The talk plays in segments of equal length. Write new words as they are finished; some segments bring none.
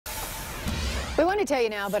We want to tell you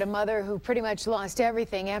now about a mother who pretty much lost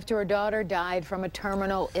everything after her daughter died from a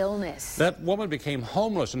terminal illness. That woman became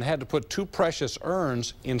homeless and had to put 2 precious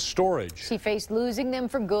urns in storage. She faced losing them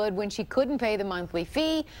for good when she couldn't pay the monthly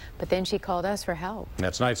fee, but then she called us for help.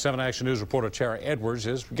 That's Night 7 Action News reporter Tara Edwards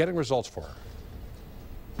is getting results for her.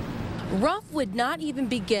 Rough would not even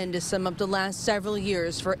begin to sum up the last several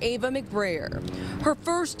years for Ava McBrayer. Her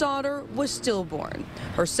first daughter was stillborn.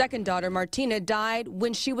 Her second daughter, Martina, died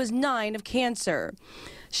when she was 9 of cancer.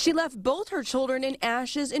 She left both her children in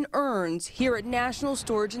ashes in urns here at National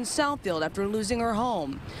Storage in Southfield after losing her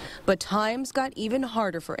home. But times got even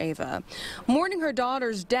harder for Ava. Mourning her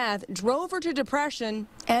daughter's death drove her to depression,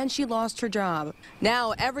 and she lost her job.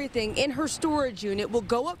 Now everything in her storage unit will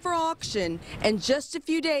go up for auction in just a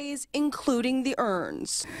few days, including the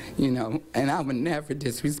urns. You know, and I would never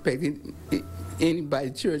disrespect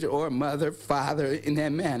anybody, church or mother, father in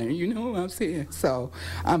that manner. You know what I'm saying? So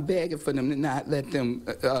I'm begging for them to not let them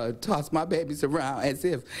toss my babies around as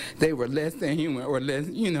if they were less than human or less,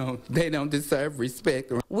 you know, they don't deserve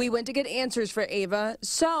respect. We went to get answers for Ava,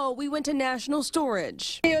 so we went to National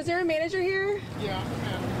Storage. Hey, is there a manager here? Yeah.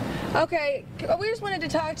 Okay, we just wanted to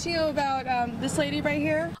talk to you about this lady right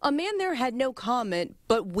here. A man there had no comment,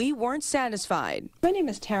 but we weren't satisfied. My name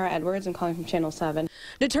is Tara Edwards. I'm calling from Channel 7.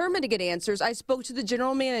 Determined to get answers, I spoke to the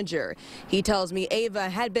general manager. He tells me Ava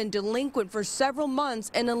had been delinquent for several months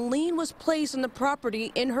and a lien was placed on the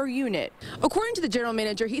property in her unit. According to the general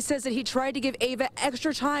manager, he says that he tried to give Ava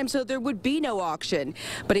extra time so there would be no auction,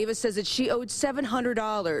 but Ava says that she owed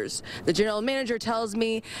 $700. The general manager tells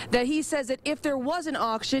me that he says that if there was an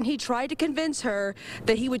auction, he tried to convince her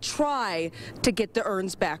that he would try to get the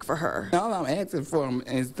urns back for her. All I'm asking for them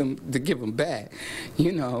is them to give them back.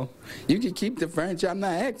 You know, you can keep the furniture. I'm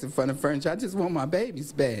not asking for the furniture. I just want my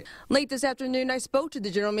babies back. Late this afternoon, I spoke to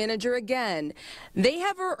the general manager again. They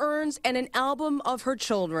have her urns and an album of her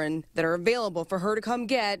children that are available for her to come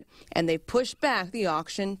get, and they pushed back the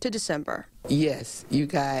auction to December. Yes, you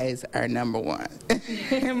guys are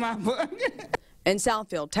 #1 in my book. In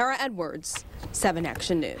Southfield, Tara Edwards, 7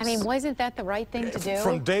 Action News. I mean, wasn't that the right thing to do?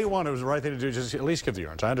 From day one, it was the right thing to do, just at least give the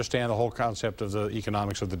urns. I understand the whole concept of the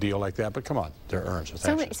economics of the deal like that, but come on, they're urns.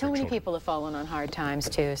 So many people have fallen on hard times,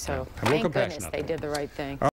 too, so thank goodness they did the right thing.